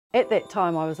At that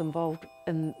time I was involved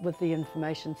with the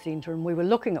information centre, and we were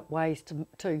looking at ways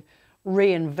to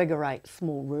reinvigorate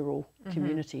small rural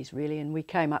communities really, and we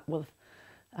came up with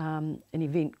an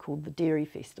event called the Dairy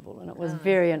Festival, and it was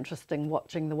very interesting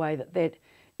watching the way that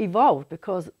evolved,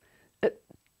 because it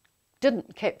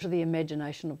didn't capture the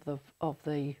imagination of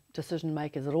the decision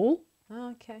makers at all.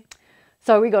 Oh, okay.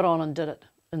 So we got on and did it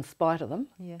in spite of them,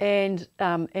 Yeah. and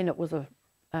it was a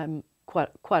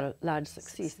quite a large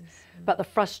success. But the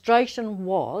frustration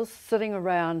was sitting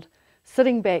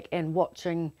back and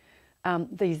watching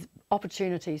these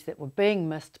opportunities that were being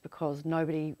missed because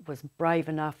nobody was brave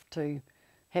enough to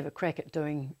have a crack at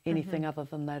doing anything other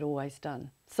than they'd always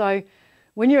done. So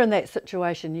when you're in that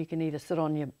situation, you can either sit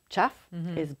on your chuff,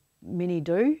 as many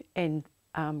do, and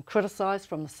criticise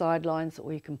from the sidelines,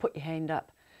 or you can put your hand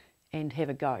up and have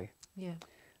a go. Yeah.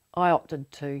 I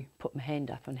opted to put my hand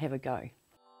up and have a go.